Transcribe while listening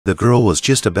The girl was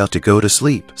just about to go to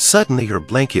sleep. Suddenly her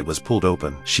blanket was pulled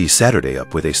open. She sat her day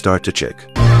up with a starter chick.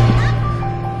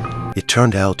 It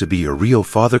turned out to be her real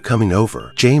father coming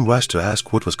over. Jane rushed to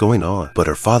ask what was going on, but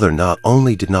her father not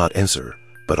only did not answer,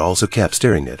 but also kept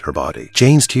staring at her body.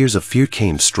 Jane's tears of fear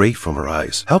came straight from her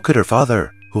eyes. How could her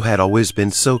father, who had always been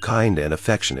so kind and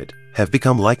affectionate, have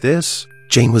become like this?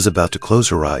 Jane was about to close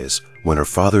her eyes when her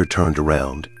father turned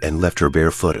around and left her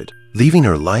barefooted, leaving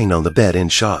her lying on the bed in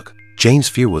shock. Jane's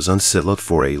fear was unsettled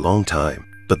for a long time,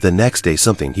 but the next day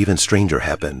something even stranger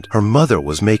happened. Her mother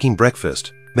was making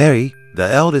breakfast. Mary,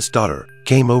 the eldest daughter,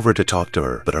 came over to talk to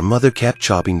her, but her mother kept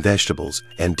chopping vegetables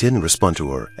and didn't respond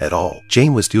to her at all.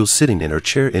 Jane was still sitting in her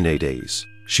chair in a daze.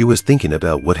 She was thinking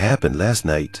about what happened last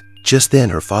night. Just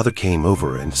then her father came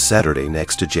over and sat her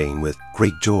next to Jane with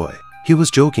great joy. He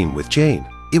was joking with Jane.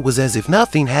 It was as if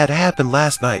nothing had happened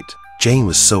last night. Jane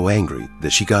was so angry that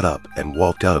she got up and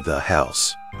walked out of the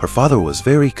house. Her father was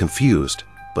very confused,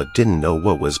 but didn't know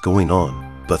what was going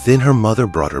on. But then her mother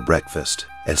brought her breakfast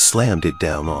and slammed it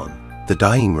down on the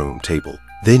dining room table.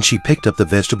 Then she picked up the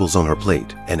vegetables on her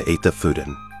plate and ate the food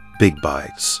in big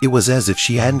bites. It was as if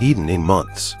she hadn't eaten in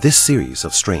months. This series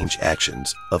of strange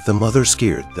actions of the mother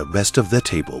scared the rest of the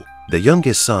table. The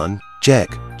youngest son,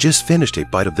 Jack, just finished a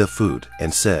bite of the food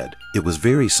and said it was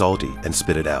very salty and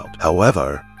spit it out.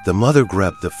 However, the mother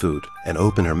grabbed the food and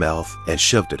opened her mouth and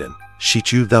shoved it in. She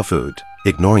chewed the food,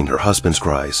 ignoring her husband's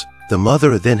cries. The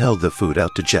mother then held the food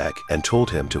out to Jack and told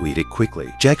him to eat it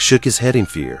quickly. Jack shook his head in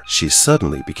fear. She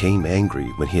suddenly became angry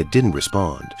when he didn't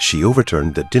respond. She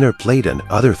overturned the dinner plate and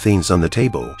other things on the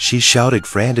table. She shouted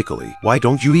frantically, "Why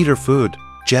don't you eat her food?"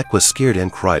 Jack was scared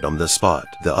and cried on the spot.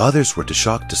 The others were too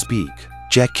shocked to speak.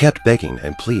 Jack kept begging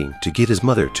and pleading to get his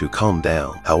mother to calm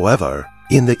down. However,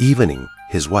 in the evening,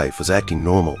 his wife was acting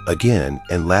normal again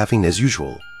and laughing as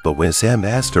usual. But when Sam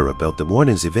asked her about the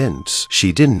morning's events,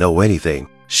 she didn't know anything.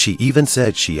 She even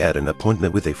said she had an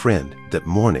appointment with a friend that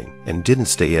morning and didn't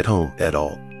stay at home at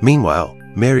all. Meanwhile,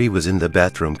 Mary was in the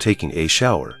bathroom taking a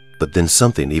shower. But then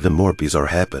something even more bizarre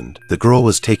happened. The girl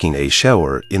was taking a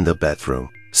shower in the bathroom.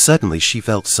 Suddenly she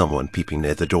felt someone peeping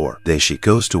at the door. Then she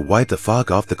goes to wipe the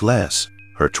fog off the glass.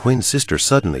 Her twin sister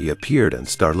suddenly appeared and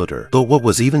startled her. But what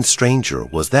was even stranger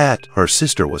was that her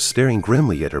sister was staring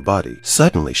grimly at her body.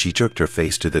 Suddenly she jerked her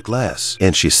face to the glass,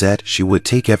 and she said she would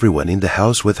take everyone in the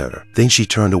house with her. Then she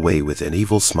turned away with an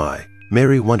evil smile.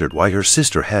 Mary wondered why her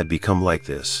sister had become like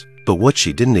this. But what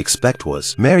she didn't expect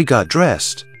was Mary got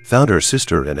dressed, found her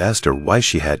sister and asked her why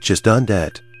she had just done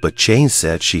that. But Jane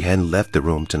said she hadn't left the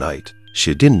room tonight.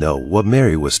 She didn't know what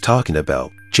Mary was talking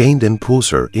about. Jane then pulls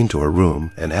her into her room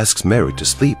and asks Mary to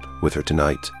sleep with her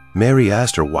tonight. Mary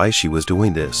asked her why she was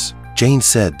doing this. Jane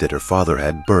said that her father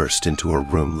had burst into her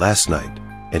room last night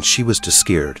and she was too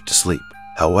scared to sleep.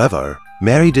 However,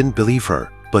 Mary didn't believe her,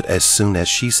 but as soon as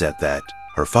she said that,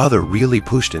 her father really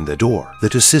pushed in the door. The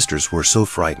two sisters were so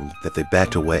frightened that they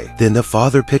backed away. Then the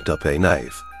father picked up a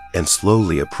knife and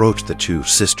slowly approached the two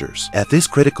sisters. At this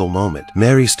critical moment,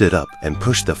 Mary stood up and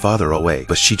pushed the father away,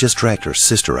 but she just dragged her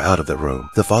sister out of the room.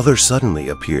 The father suddenly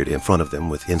appeared in front of them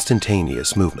with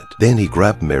instantaneous movement. Then he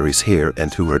grabbed Mary's hair and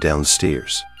threw her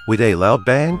downstairs. With a loud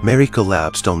bang, Mary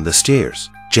collapsed on the stairs.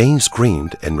 Jane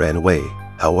screamed and ran away.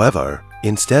 However,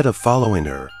 instead of following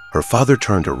her, her father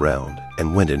turned around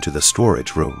and went into the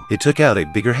storage room. He took out a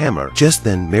bigger hammer. Just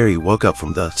then, Mary woke up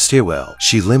from the stairwell.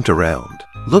 She limped around,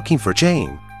 looking for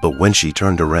Jane. But when she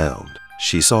turned around,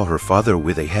 she saw her father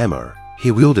with a hammer. He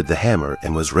wielded the hammer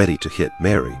and was ready to hit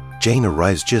Mary. Jane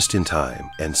arrives just in time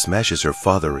and smashes her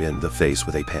father in the face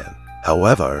with a pen.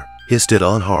 However, he stood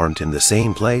unharmed in the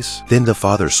same place. Then the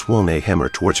father swung a hammer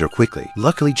towards her quickly.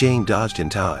 Luckily, Jane dodged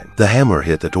in time. The hammer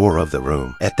hit the door of the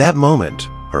room. At that moment,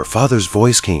 her father's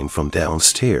voice came from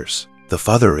downstairs. The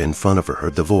father in front of her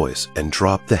heard the voice and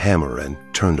dropped the hammer and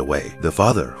turned away. The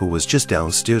father, who was just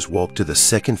downstairs, walked to the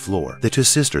second floor. The two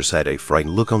sisters had a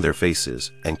frightened look on their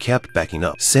faces and kept backing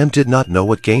up. Sam did not know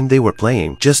what game they were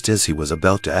playing. Just as he was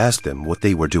about to ask them what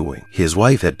they were doing, his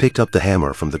wife had picked up the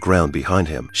hammer from the ground behind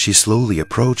him. She slowly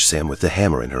approached Sam with the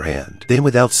hammer in her hand. Then,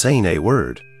 without saying a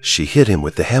word, she hit him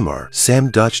with the hammer. Sam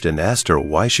dodged and asked her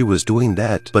why she was doing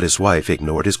that, but his wife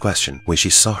ignored his question. When she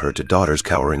saw her two daughters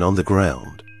cowering on the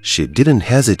ground, she didn't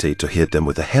hesitate to hit them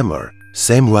with a hammer.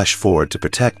 Sam rushed forward to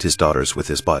protect his daughters with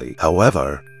his body.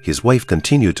 However, his wife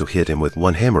continued to hit him with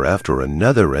one hammer after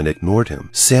another and ignored him.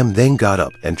 Sam then got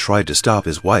up and tried to stop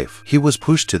his wife. He was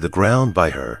pushed to the ground by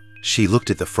her. She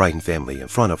looked at the frightened family in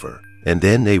front of her, and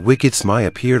then a wicked smile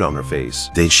appeared on her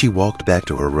face. Then she walked back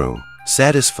to her room,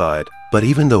 satisfied. But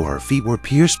even though her feet were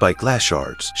pierced by glass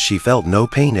shards, she felt no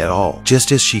pain at all.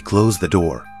 Just as she closed the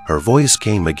door, her voice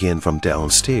came again from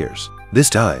downstairs. This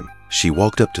time, she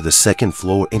walked up to the second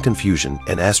floor in confusion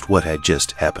and asked what had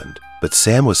just happened. But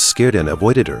Sam was scared and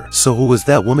avoided her. So who was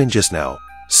that woman just now?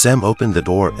 Sam opened the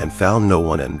door and found no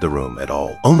one in the room at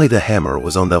all. Only the hammer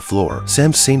was on the floor.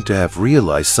 Sam seemed to have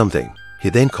realized something. He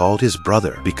then called his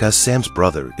brother because Sam's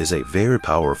brother is a very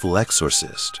powerful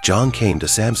exorcist. John came to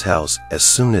Sam's house as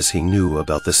soon as he knew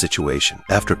about the situation.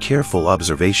 After careful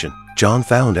observation, John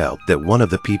found out that one of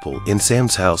the people in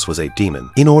Sam's house was a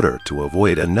demon. In order to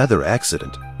avoid another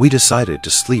accident, we decided to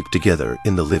sleep together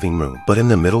in the living room. But in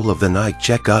the middle of the night,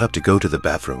 Jack got up to go to the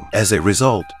bathroom. As a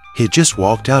result, he just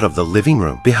walked out of the living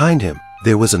room. Behind him,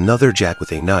 there was another Jack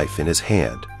with a knife in his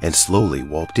hand and slowly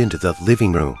walked into the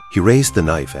living room. He raised the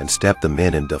knife and stabbed the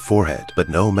man in the forehead, but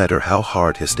no matter how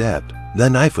hard he stabbed, the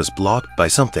knife was blocked by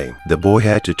something. The boy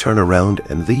had to turn around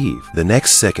and leave. The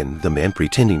next second, the man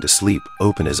pretending to sleep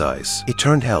opened his eyes. It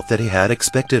turned out that he had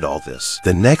expected all this.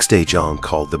 The next day, John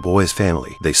called the boy's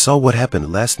family. They saw what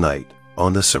happened last night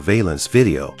on the surveillance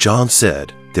video. John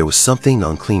said there was something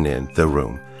unclean in the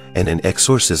room and an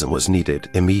exorcism was needed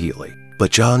immediately.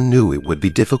 But John knew it would be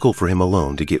difficult for him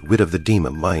alone to get rid of the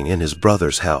demon lying in his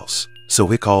brother's house. So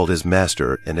he called his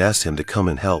master and asked him to come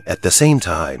and help. At the same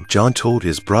time, John told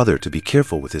his brother to be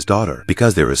careful with his daughter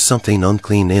because there is something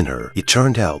unclean in her. It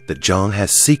turned out that John had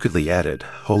secretly added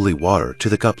holy water to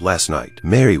the cup last night.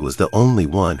 Mary was the only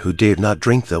one who dared not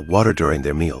drink the water during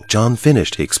their meal. John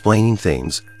finished explaining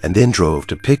things and then drove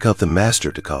to pick up the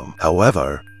master to come.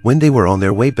 However, when they were on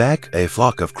their way back, a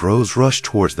flock of crows rushed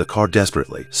towards the car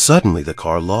desperately. Suddenly, the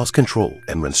car lost control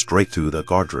and ran straight through the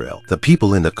guardrail. The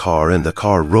people in the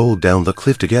car rolled down the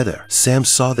cliff together. Sam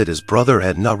saw that his brother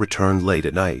had not returned late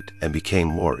at night and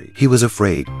became worried. He was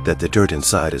afraid that the dirt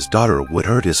inside his daughter would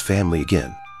hurt his family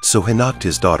again. So he knocked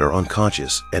his daughter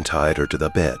unconscious and tied her to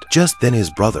the bed. Just then his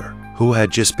brother, who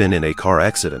had just been in a car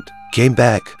accident, came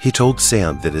back. He told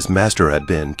Sam that his master had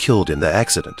been killed in the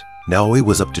accident. Now it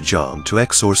was up to John to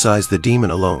exorcise the demon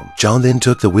alone. John then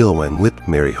took the willow and whipped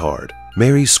Mary hard.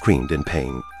 Mary screamed in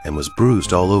pain and was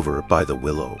bruised all over by the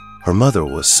willow. Her mother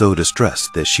was so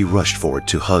distressed that she rushed forward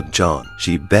to hug John.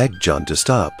 She begged John to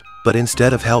stop, but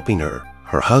instead of helping her,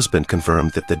 her husband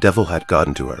confirmed that the devil had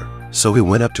gotten to her. So he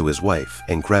went up to his wife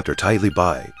and grabbed her tightly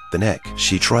by the neck.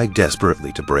 She tried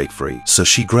desperately to break free, so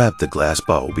she grabbed the glass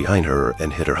bowl behind her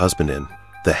and hit her husband in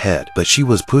the head, but she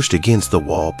was pushed against the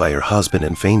wall by her husband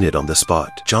and fainted on the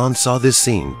spot. John saw this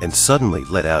scene and suddenly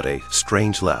let out a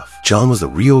strange laugh. John was the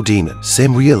real demon.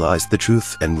 Sam realized the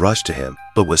truth and rushed to him,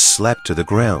 but was slapped to the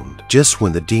ground. Just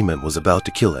when the demon was about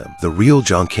to kill him, the real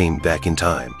John came back in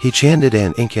time. He chanted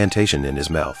an incantation in his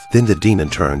mouth. Then the demon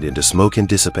turned into smoke and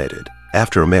dissipated.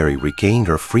 After Mary regained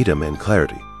her freedom and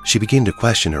clarity, she began to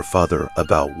question her father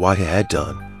about why he had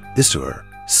done this to her.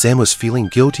 Sam was feeling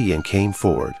guilty and came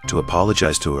forward to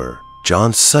apologize to her.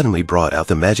 John suddenly brought out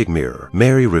the magic mirror.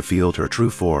 Mary revealed her true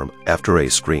form after a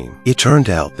scream. It turned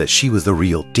out that she was the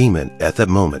real demon. At that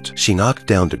moment, she knocked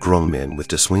down the grown men with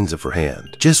the swings of her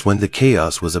hand. Just when the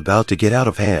chaos was about to get out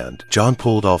of hand, John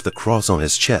pulled off the cross on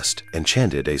his chest and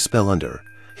chanted a spell under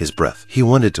his breath. He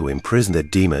wanted to imprison the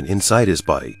demon inside his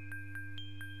body.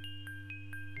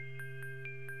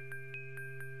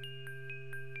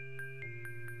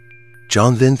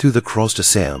 John then threw the cross to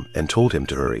Sam and told him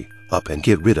to hurry up and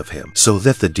get rid of him so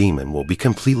that the demon will be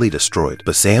completely destroyed.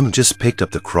 But Sam just picked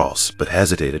up the cross but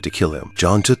hesitated to kill him.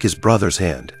 John took his brother's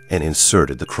hand and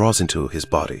inserted the cross into his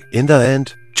body. In the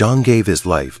end, John gave his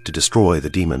life to destroy the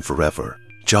demon forever.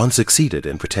 John succeeded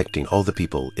in protecting all the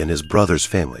people in his brother's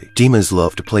family. Demons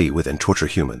love to play with and torture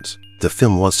humans. The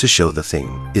film wants to show the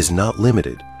theme is not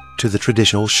limited to the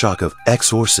traditional shock of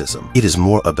exorcism. It is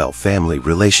more about family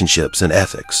relationships and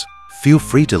ethics. Feel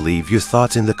free to leave your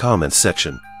thoughts in the comments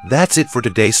section. That's it for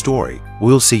today's story.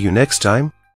 We'll see you next time.